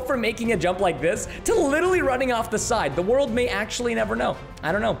you go from making a jump like this to literally running off the side? The world may actually never know.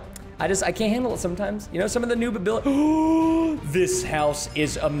 I don't know. I can't handle it sometimes. You know, some of the noob ability. This house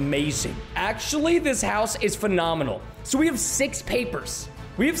is amazing. Actually, this house is phenomenal. So we have 6 papers.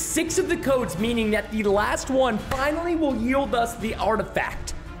 We have 6 of the codes, meaning that the last one finally will yield us the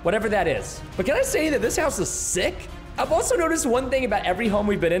artifact, whatever that is. But can I say that this house is sick? I've also noticed one thing about every home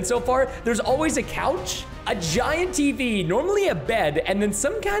we've been in so far. There's always a couch, a giant TV, normally a bed, and then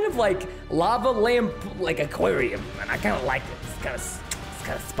some kind of like lava lamp, like aquarium. And I kind of like it. It's kind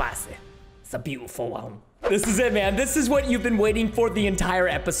of spicy. It's a beautiful one. This is it, man. This is what you've been waiting for the entire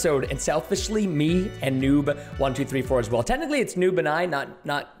episode. And selfishly, me and Noob1234 as well. Technically, it's Noob and I,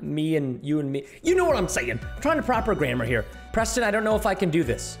 not me and you and me. You know what I'm saying. I'm trying to proper grammar here. Preston, I don't know if I can do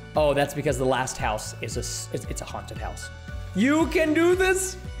this. Oh, that's because the last house is it's a haunted house. You can do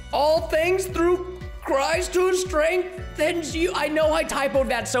this. All things through Christ who strengthens you. I know I typoed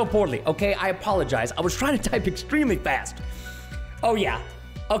that so poorly. Okay, I apologize. I was trying to type extremely fast. Oh yeah.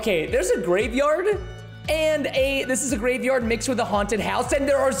 Okay, there's a graveyard. And this is a graveyard mixed with a haunted house, and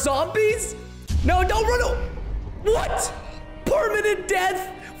there are zombies? No, don't run. What? Permanent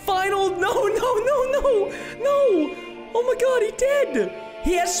death? Final? No. Oh my God, he dead.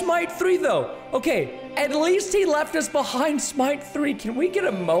 He has Smite 3 though. Okay, at least he left us behind Smite 3. Can we get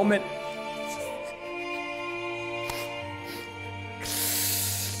a moment?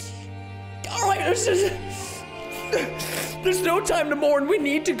 All right, there's no time to mourn. We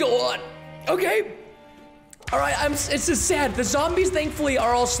need to go on. Okay. All right, it's just sad. The zombies, thankfully,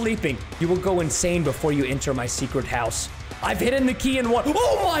 are all sleeping. You will go insane before you enter my secret house. I've hidden the key in one.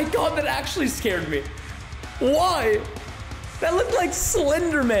 Oh my God, that actually scared me. Why? That looked like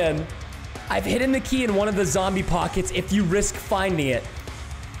Slender Man. I've hidden the key in one of the zombie pockets if you risk finding it.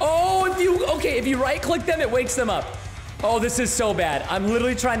 Oh, if you right click them, it wakes them up. Oh, this is so bad. I'm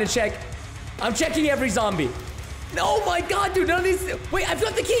literally trying to check. I'm checking every zombie. Oh my God, dude, none of these. Wait, I've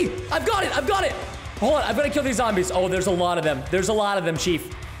got the key. I've got it. Hold on, I've got to kill these zombies. Oh, there's a lot of them.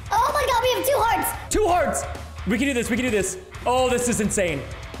 Chief. Oh my God, we have 2 hearts. 2 hearts. We can do this. Oh, this is insane.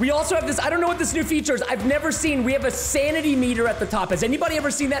 We also have this, I don't know what this new feature is. I've never seen, we have a sanity meter at the top. Has anybody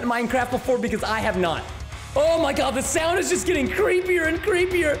ever seen that in Minecraft before? Because I have not. Oh my God, the sound is just getting creepier and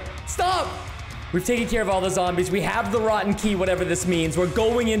creepier. Stop. We've taken care of all the zombies. We have the rotten key, whatever this means. We're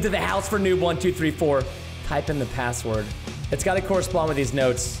going into the house for Noob1234. Type in the password. It's got to correspond with these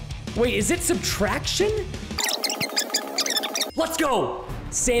notes. Wait, is it subtraction? Let's go.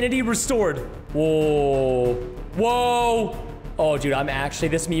 Sanity restored. Whoa. Whoa. Oh, dude,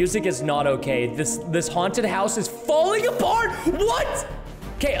 this music is not okay. This haunted house is falling apart. What?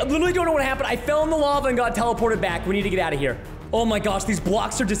 Okay, I literally don't know what happened. I fell in the lava and got teleported back. We need to get out of here. Oh my gosh, these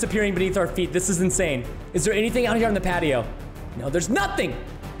blocks are disappearing beneath our feet. This is insane. Is there anything out here on the patio? No, there's nothing.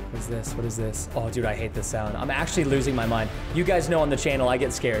 What is this? What is this? Oh, dude, I hate this sound. I'm actually losing my mind. You guys know on the channel, I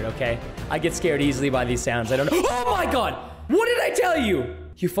get scared, okay? I get scared easily by these sounds. I don't know. Oh my God! What did I tell you?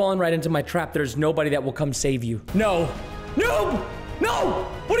 You've fallen right into my trap. There's nobody that will come save you. No. No! No!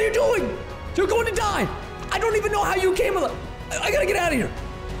 What are you doing? You're going to die. I don't even know how you came alive. I gotta get out of here.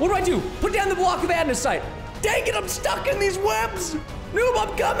 What do I do? Put down the block of andesite. Dang it, I'm stuck in these webs. Noob,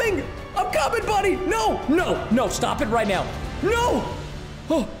 I'm coming. I'm coming, buddy. No, no, no, stop it right now. No!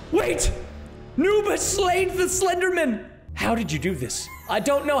 Oh, wait! Noob has slain the Slenderman! How did you do this? I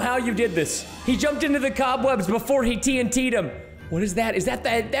don't know how you did this. He jumped into the cobwebs before he TNT'd him. What is that? Is that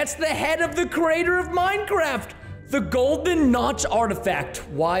that's the head of the creator of Minecraft! The golden notch artifact.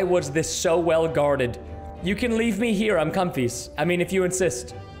 Why was this so well guarded? You can leave me here, I'm comfies. I mean, if you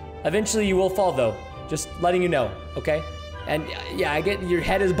insist. Eventually you will fall though. Just letting you know, okay? And yeah, I get your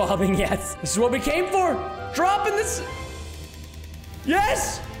head is bobbing, yes. This is what we came for! Dropping this...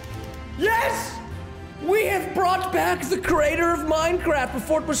 Yes! Yes! We have brought back the creator of Minecraft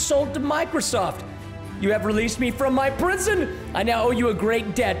before it was sold to Microsoft. You have released me from my prison. I now owe you a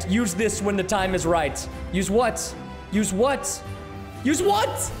great debt. Use this when the time is right. Use what? Use what? Use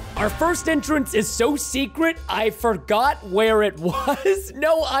what? Our first entrance is so secret, I forgot where it was.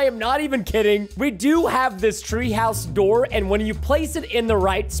 No, I am not even kidding. We do have this treehouse door, and when you place it in the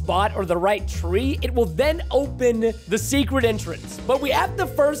right spot or the right tree, it will then open the secret entrance. But we have to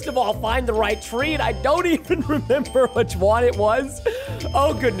first of all find the right tree, and I don't even remember which one it was.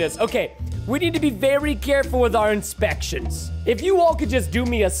 Oh, goodness. Okay. We need to be very careful with our inspections. If you all could just do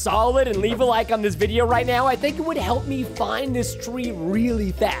me a solid and leave a like on this video right now, I think it would help me find this tree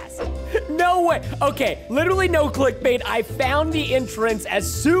really fast. No way. Okay, literally no clickbait. I found the entrance as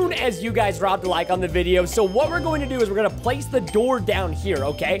soon as you guys dropped a like on the video. So what we're going to do is we're going to place the door down here,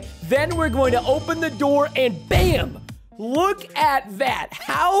 okay? Then we're going to open the door and bam! Look at that.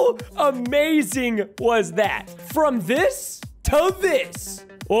 How amazing was that? From this to this.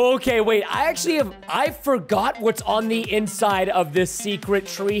 Okay, wait, I forgot what's on the inside of this secret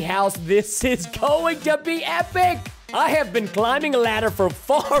treehouse. This is going to be epic. I have been climbing a ladder for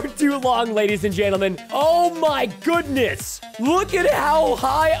far too long, ladies and gentlemen. Oh my goodness. Look at how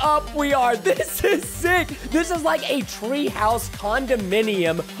high up we are. This is sick. This is like a treehouse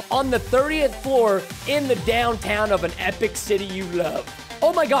condominium on the 30th floor in the downtown of an epic city you love.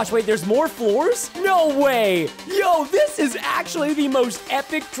 Oh my gosh, wait, there's more floors? No way! Yo, this is actually the most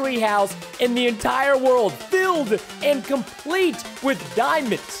epic treehouse in the entire world, filled and complete with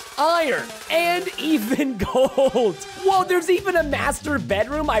diamonds, iron, and even gold. Whoa, there's even a master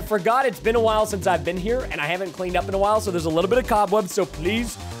bedroom. I forgot it's been a while since I've been here, and I haven't cleaned up in a while, so there's a little bit of cobwebs, so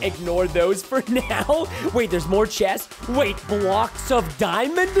please ignore those for now. Wait, there's more chests? Wait, blocks of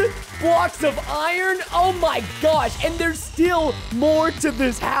diamond? Blocks of iron? Oh my gosh, and there's still more to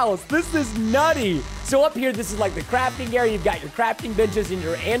this house. This is nutty. So up here, this is like the crafting area. You've got your crafting benches and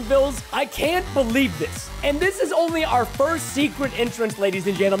your anvils. I can't believe this. And this is only our first secret entrance, ladies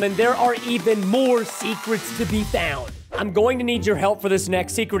and gentlemen. There are even more secrets to be found. I'm going to need your help for this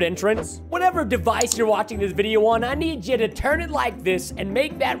next secret entrance. Whatever device you're watching this video on, I need you to turn it like this and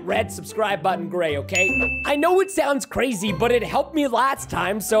make that red subscribe button gray, okay? I know it sounds crazy, but it helped me last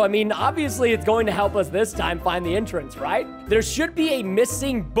time, so I mean, obviously it's going to help us this time find the entrance, right? There should be a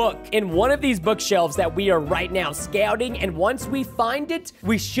missing book in one of these bookshelves that we are right now scouting, and once we find it,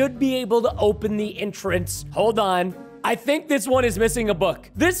 we should be able to open the entrance. Hold on. I think this one is missing a book.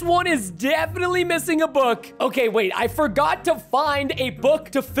 This one is definitely missing a book. Okay, wait, I forgot to find a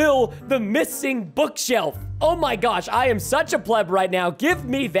book to fill the missing bookshelf. Oh my gosh, I am such a pleb right now. Give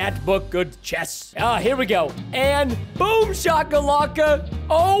me that book, good chest. Here we go. And boom, shakalaka.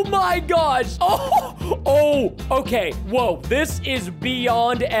 Oh my gosh. Oh, okay. Whoa, this is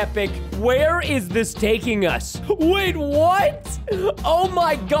beyond epic. Where is this taking us? Wait, what? Oh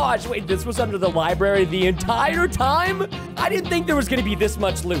my gosh. Wait, this was under the library the entire time? I didn't think there was gonna be this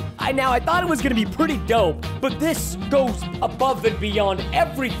much loot. I thought it was gonna be pretty dope, but this goes above and beyond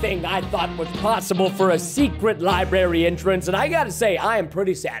everything I thought was possible for a secret library entrance, and I gotta say, I am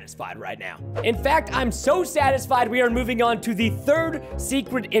pretty satisfied right now. In fact, I'm so satisfied we are moving on to the third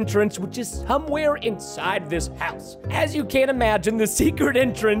secret entrance, which is somewhere inside this house. As you can imagine, the secret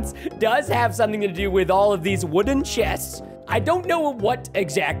entrance does have something to do with all of these wooden chests. I don't know what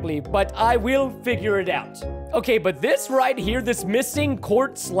exactly, but I will figure it out. Okay, but this right here, this missing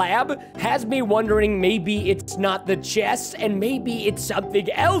quartz slab, has me wondering maybe it's not the chest and maybe it's something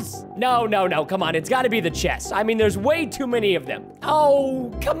else. No, come on, it's gotta be the chest. I mean, there's way too many of them.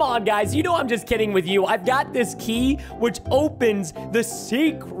 Oh, come on, guys, you know I'm just kidding with you. I've got this key which opens the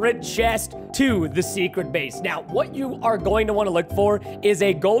secret chest to the secret base. Now, what you are going to want to look for is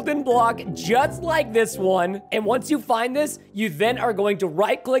a golden block just like this one. And once you find this, you then are going to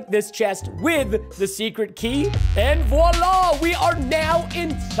right-click this chest with the secret key. And voila, we are now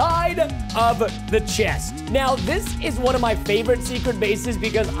inside of the chest. Now, this is one of my favorite secret bases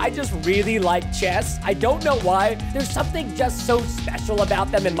because I just really like chests. I don't know why. There's something just so special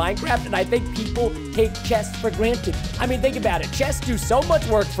about them in Minecraft, and I think people take chests for granted. I mean, think about it. Chests do so much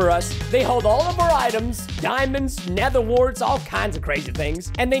work for us. They hold all of our items, diamonds, nether warts, all kinds of crazy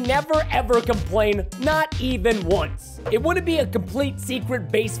things, and they never ever complain, not even once. It wouldn't be a complete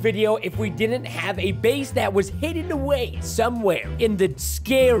secret base video if we didn't have a base that was hidden away somewhere in the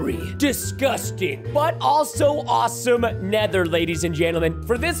scary, disgusting, but also awesome nether, ladies and gentlemen.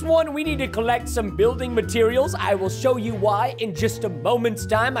 For this one, we need to collect some building materials. I will show you why in just a moment's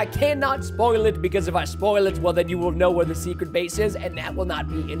time. I cannot spoil it because if I spoil it, well, then you will know where the secret base is, and that will not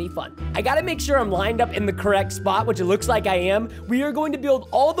be any fun. I gotta make sure I'm lined up in the correct spot, which it looks like I am. We are going to build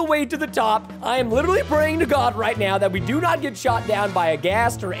all the way to the top. I am literally praying to God right now that we do not get shot down by a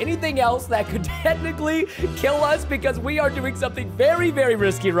ghast or anything else that could technically kill us because we are doing something very, very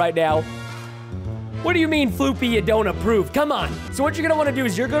risky right now. What do you mean, Floopy, you don't approve? Come on. So what you're gonna wanna do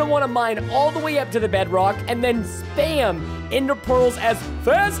is you're gonna wanna mine all the way up to the bedrock and then spam ender pearls as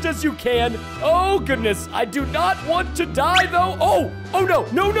fast as you can. Oh, goodness. I do not want to die, though. Oh no.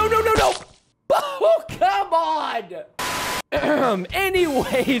 No. Oh, come on.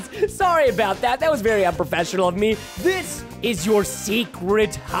 Anyways, sorry about that. That was very unprofessional of me. This is your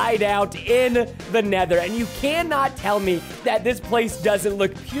secret hideout in the nether, and you cannot tell me that this place doesn't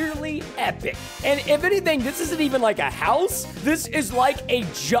look purely epic. And if anything, this isn't even like a house. This is like a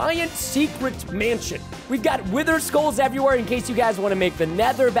giant secret mansion. We've got wither skulls everywhere in case you guys want to make the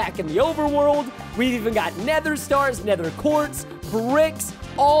nether back in the overworld. We've even got nether stars, nether quartz, bricks,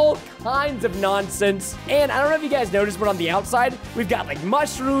 all kinds of nonsense. And I don't know if you guys noticed, but on the outside, we've got like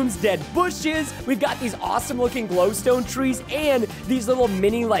mushrooms, dead bushes. We've got these awesome looking glowstone trees and these little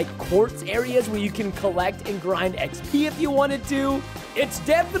mini like quartz areas where you can collect and grind XP if you wanted to. It's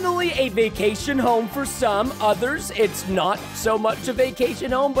definitely a vacation home for some. Others, it's not so much a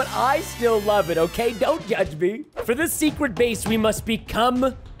vacation home, but I still love it, okay? Don't judge me. For this secret base, we must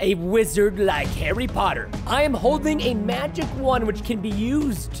become a wizard like Harry Potter. I am holding a magic wand which can be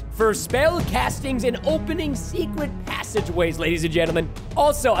used for spell castings and opening secret passageways, ladies and gentlemen.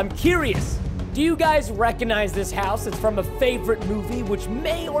 Also, I'm curious, do you guys recognize this house? It's from a favorite movie, which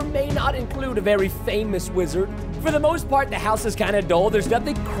may or may not include a very famous wizard. For the most part, the house is kind of dull. There's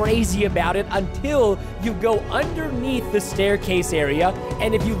nothing crazy about it until you go underneath the staircase area.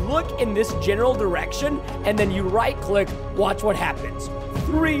 And if you look in this general direction and then you right-click, watch what happens.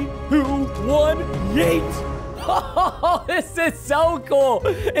 3, 2, 1, yeet! Oh, this is so cool.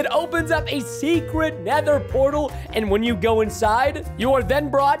 It opens up a secret nether portal, and when you go inside, you are then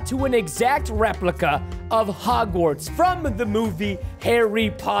brought to an exact replica of Hogwarts from the movie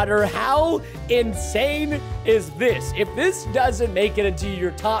Harry Potter. How insane is this? If this doesn't make it into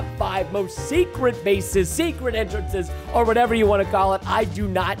your top 5 most secret bases, secret entrances, or whatever you want to call it, I do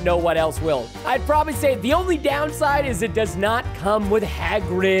not know what else will. I'd probably say the only downside is it does not come with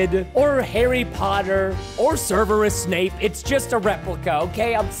Hagrid or Harry Potter or Severus Snape. It's just a replica,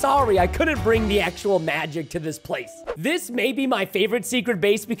 okay? I'm sorry, I couldn't bring the actual magic to this place. This may be my favorite secret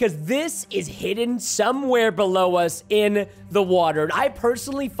base because this is hidden somewhere below us in the water. And I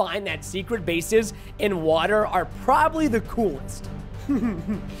personally find that secret bases in water are probably the coolest.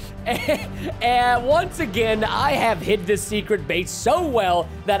 And once again, I have hid this secret base so well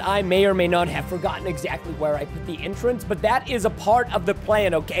that I may or may not have forgotten exactly where I put the entrance, but that is a part of the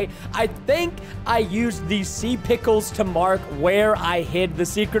plan, okay? I think I used these sea pickles to mark where I hid the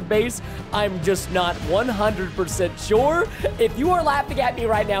secret base. I'm just not 100% sure. If you are laughing at me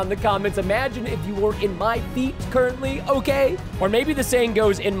right now in the comments, imagine if you were in my feet currently, okay? Or maybe the saying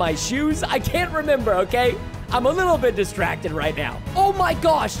goes in my shoes. I can't remember, okay? I'm a little bit distracted right now. Oh my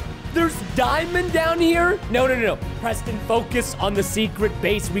gosh, there's diamond down here? No. Preston, focus on the secret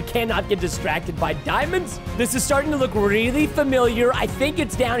base. We cannot get distracted by diamonds. This is starting to look really familiar. I think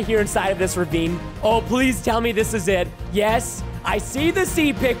it's down here inside of this ravine. Oh, please tell me this is it. Yes. I see the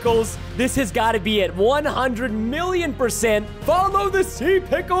sea pickles. This has got to be at 100,000,000%. Follow the sea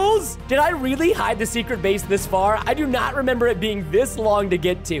pickles. Did I really hide the secret base this far? I do not remember it being this long to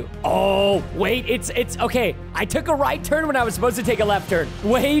get to. Oh, wait, it's okay. I took a right turn when I was supposed to take a left turn.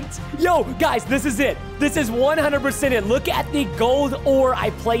 Wait, yo, guys, this is it. This is 100% it. Look at the gold ore I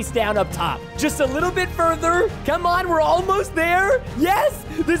placed down up top. Just a little bit further. Come on, we're almost there. Yes,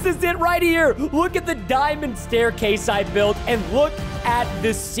 this is it right here. Look at the diamond staircase I built and look at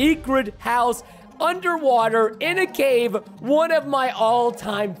the secret house underwater in a cave. One of my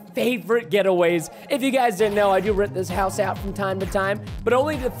all-time favorite getaways. If you guys didn't know, I do rent this house out from time to time, but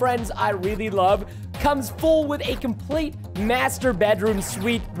only to friends I really love. Comes full with a complete master bedroom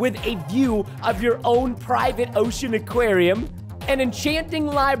suite with a view of your own private ocean aquarium. An enchanting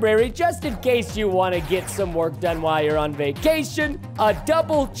library, just in case you want to get some work done while you're on vacation. A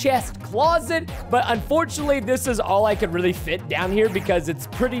double chest closet, but unfortunately, this is all I could really fit down here because it's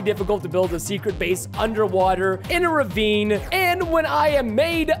pretty difficult to build a secret base underwater in a ravine and when I am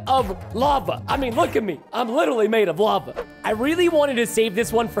made of lava. I mean, look at me. I'm literally made of lava. I really wanted to save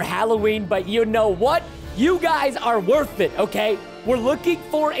this one for Halloween, but you know what? You guys are worth it, okay? We're looking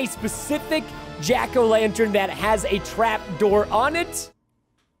for a specific jack-o'-lantern that has a trap door on it.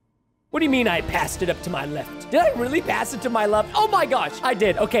 What do you mean I passed it up to my left? Did I really pass it to my left? Oh my gosh, I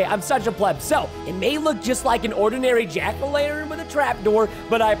did. Okay, I'm such a pleb. So, it may look just like an ordinary jack-o'-lantern with a trap door,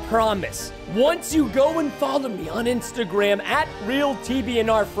 but I promise, once you go and follow me on Instagram at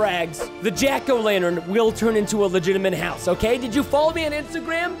RealTBNRFrags, the jack-o'-lantern will turn into a legitimate house, okay? Did you follow me on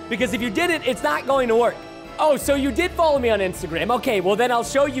Instagram? Because if you didn't, it's not going to work. Oh, so you did follow me on Instagram. Okay, well then I'll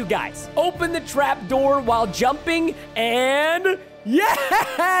show you guys. Open the trap door while jumping and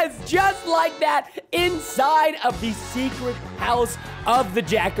yes, just like that, inside of the secret house of the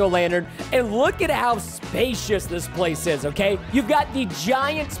jack-o'-lantern. And look at how spacious this place is, okay? You've got the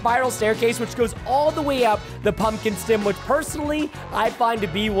giant spiral staircase, which goes all the way up the pumpkin stem, which personally I find to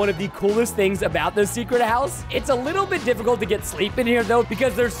be one of the coolest things about this secret house. It's a little bit difficult to get sleep in here, though,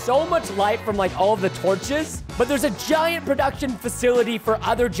 because there's so much light from, like, all of the torches. But there's a giant production facility for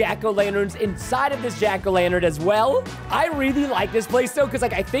other jack-o'-lanterns inside of this jack-o'-lantern as well. I really like this place, though, because,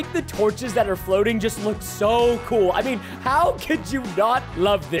 like, I think the torches that are floating just look so cool. I mean, how could you not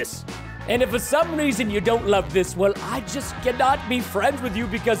love this? And if for some reason you don't love this, well, I just cannot be friends with you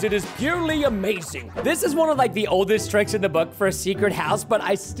because it is purely amazing. This is one of, like, the oldest tricks in the book for a secret house, but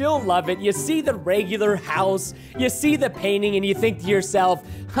I still love it. You see the regular house, you see the painting, and you think to yourself,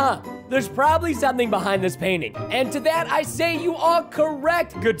 huh, there's probably something behind this painting. And to that, I say you are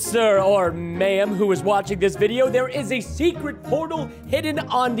correct, good sir or ma'am who is watching this video. There is a secret portal hidden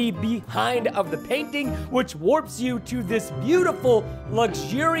on the behind of the painting, which warps you to this beautiful,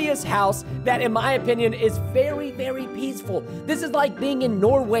 luxurious house that, in my opinion, is very, very peaceful. This is like being in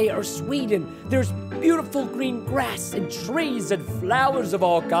Norway or Sweden. There's beautiful green grass and trees and flowers of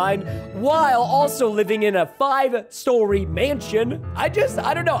all kind, while also living in a 5-story mansion. I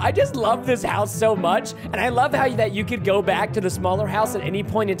don't know, I just love this house so much, and I love how that you could go back to the smaller house at any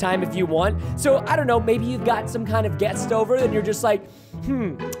point in time if you want. So, I don't know, maybe you've got some kind of guest over and you're just like,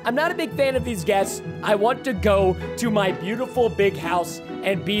 I'm not a big fan of these guests. I want to go to my beautiful big house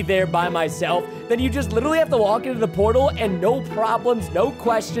and be there by myself. Then you just literally have to walk into the portal and no problems, no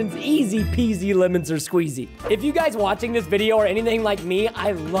questions, easy peasy lemons or squeezy. If you guys watching this video are anything like me,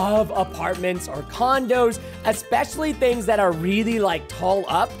 I love apartments or condos, especially things that are really like tall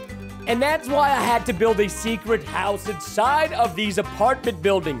up. And that's why I had to build a secret house inside of these apartment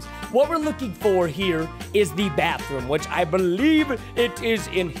buildings. What we're looking for here is the bathroom, which I believe it is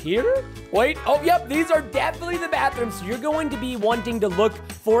in here. Wait, oh, yep, these are definitely the bathrooms. So you're going to be wanting to look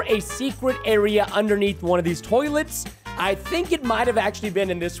for a secret area underneath one of these toilets. I think it might have actually been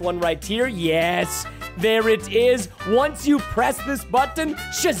in this one right here. Yes, there it is. Once you press this button,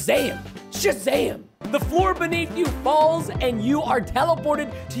 shazam, shazam. The floor beneath you falls and you are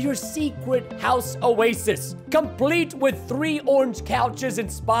teleported to your secret house oasis, complete with 3 orange couches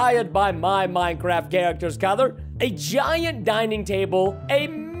inspired by my Minecraft character's color, a giant dining table, a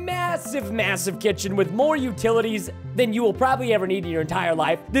massive, massive kitchen with more utilities than you will probably ever need in your entire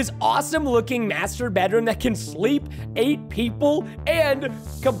life, this awesome looking master bedroom that can sleep 8 people, and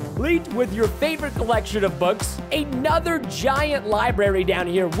complete with your favorite collection of books, another giant library down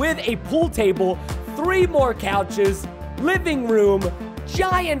here with a pool table, 3 more couches, living room,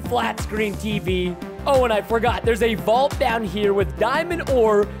 giant flat screen TV. Oh, and I forgot, there's a vault down here with diamond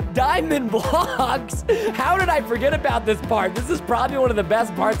ore, diamond blocks. How did I forget about this part? This is probably one of the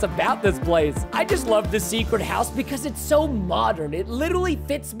best parts about this place. I just love the secret house because it's so modern. It literally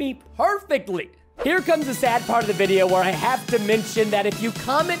fits me perfectly. Here comes the sad part of the video where I have to mention that if you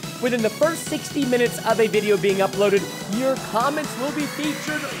comment within the first 60 minutes of a video being uploaded, your comments will be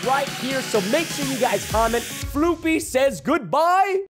featured right here. So make sure you guys comment. Floopy says goodbye.